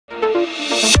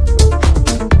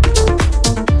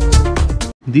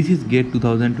This is GATE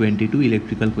 2022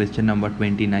 electrical question number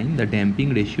 29. The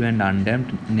damping ratio and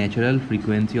undamped natural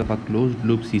frequency of a closed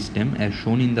loop system as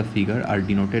shown in the figure are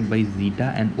denoted by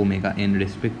zeta and omega n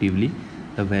respectively.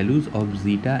 The values of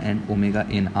zeta and omega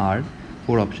n are,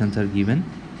 4 options are given.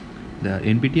 The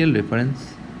NPTEL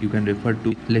reference you can refer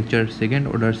to lecture second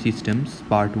order systems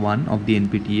part 1 of the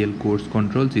NPTEL course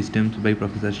control systems by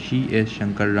Professor C.S.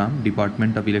 Shankar Ram,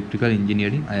 Department of Electrical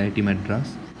Engineering, IIT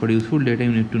Madras. For useful data,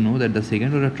 you need to know that the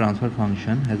second order transfer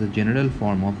function has a general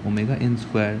form of omega n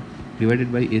square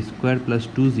divided by a square plus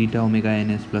 2 zeta omega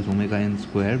ns plus omega n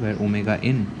square, where omega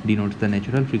n denotes the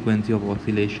natural frequency of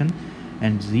oscillation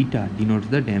and zeta denotes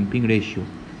the damping ratio.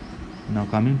 Now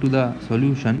coming to the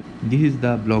solution, this is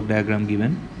the block diagram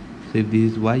given. So if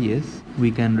this is ys,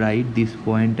 we can write this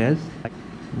point as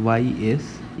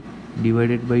ys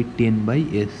divided by 10 by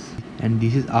s, and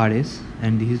this is rs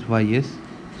and this is ys.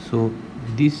 So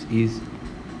this is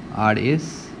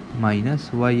rs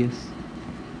minus ys.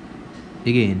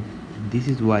 Again this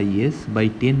is ys by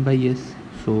 10 by s.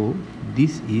 So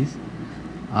this is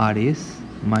rs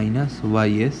minus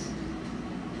ys,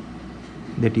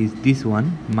 that is this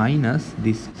one minus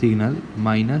this signal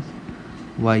minus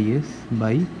ys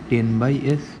by 10 by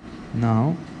s.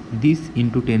 Now this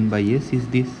into 10 by s is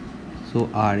this. So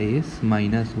rs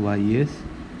minus ys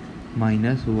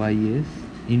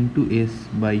into s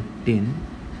by 10,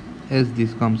 as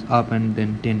this comes up and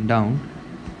then 10 down,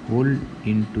 whole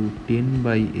into 10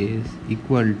 by s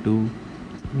equal to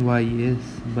ys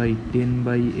by 10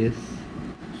 by s.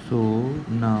 So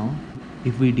now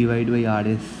if we divide by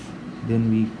rs,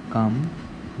 then we come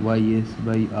ys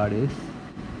by rs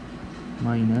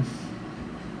minus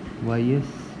ys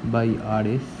by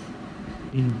rs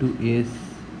into s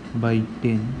by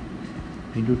 10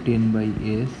 into 10 by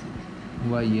s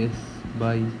ys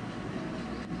by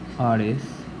rs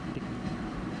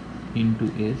into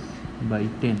s by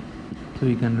 10. So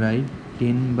we can write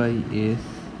 10 by s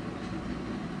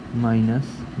minus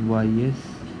ys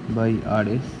by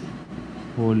rs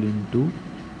whole into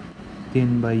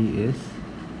 10 by s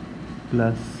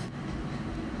plus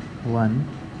 1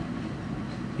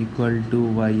 equal to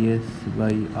ys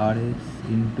by rs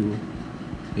into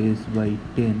s by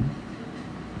 10.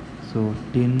 So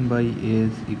 10 by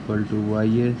s equal to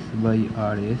ys by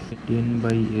rs, 10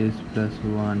 by s plus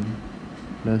 1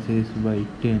 plus s by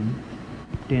 10,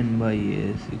 10 by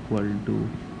s equal to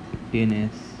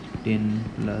 10s, 10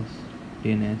 plus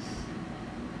 10s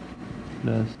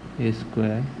plus s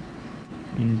square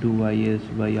into ys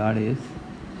by rs,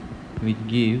 which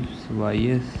gives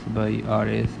ys by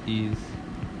rs is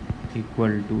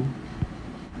equal to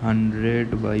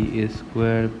 100 by s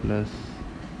square plus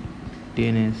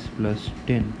 10s plus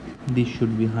 10. This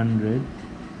should be 100,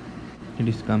 it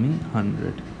is coming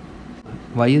 100.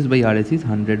 Ys by rs is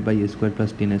 100 by s square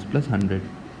plus 10s plus 100.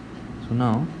 So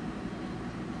now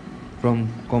from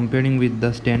comparing with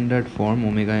the standard form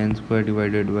omega n square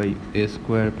divided by s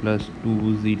square plus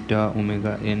 2 zeta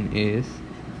omega ns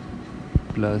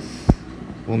plus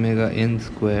omega n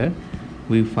square,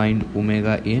 we find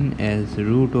omega n as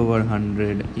root over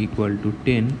 100 equal to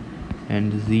 10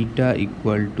 and zeta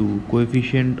equal to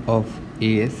coefficient of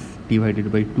s divided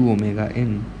by 2 omega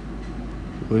n.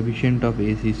 Coefficient of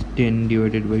s is 10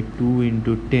 divided by 2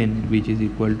 into 10, which is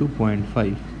equal to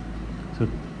 0.5. So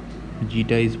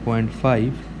zeta is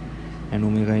 0.5 and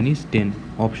omega n is 10.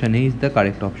 Option A is the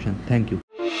correct option. Thank you.